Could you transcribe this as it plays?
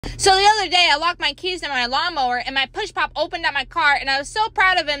So the other day, I locked my keys in my lawnmower, and my push pop opened up my car, and I was so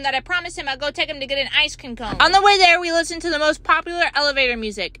proud of him that I promised him I'd go take him to get an ice cream cone. On the way there, we listened to the most popular elevator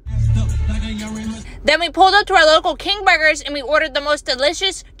music. Then we pulled up to our local King Burgers and we ordered the most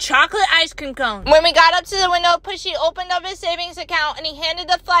delicious chocolate ice cream cone. When we got up to the window, Pushy opened up his savings account and he handed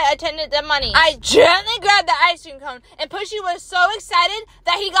the flight attendant the money. I gently grabbed the ice cream cone and Pushy was so excited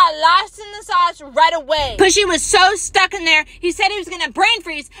that he got lost in the sauce right away. Pushy was so stuck in there, he said he was gonna brain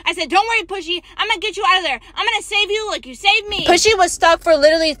freeze. I said, don't worry, Pushy, I'm gonna get you out of there. I'm gonna save you like you saved me. Pushy was stuck for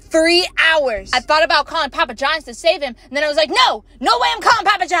literally 3 hours. I thought about calling Papa John's to save him, and then I was like, no way I'm calling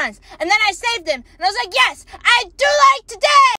Papa John's. And then I saved him, and I was like, yes, I do like today.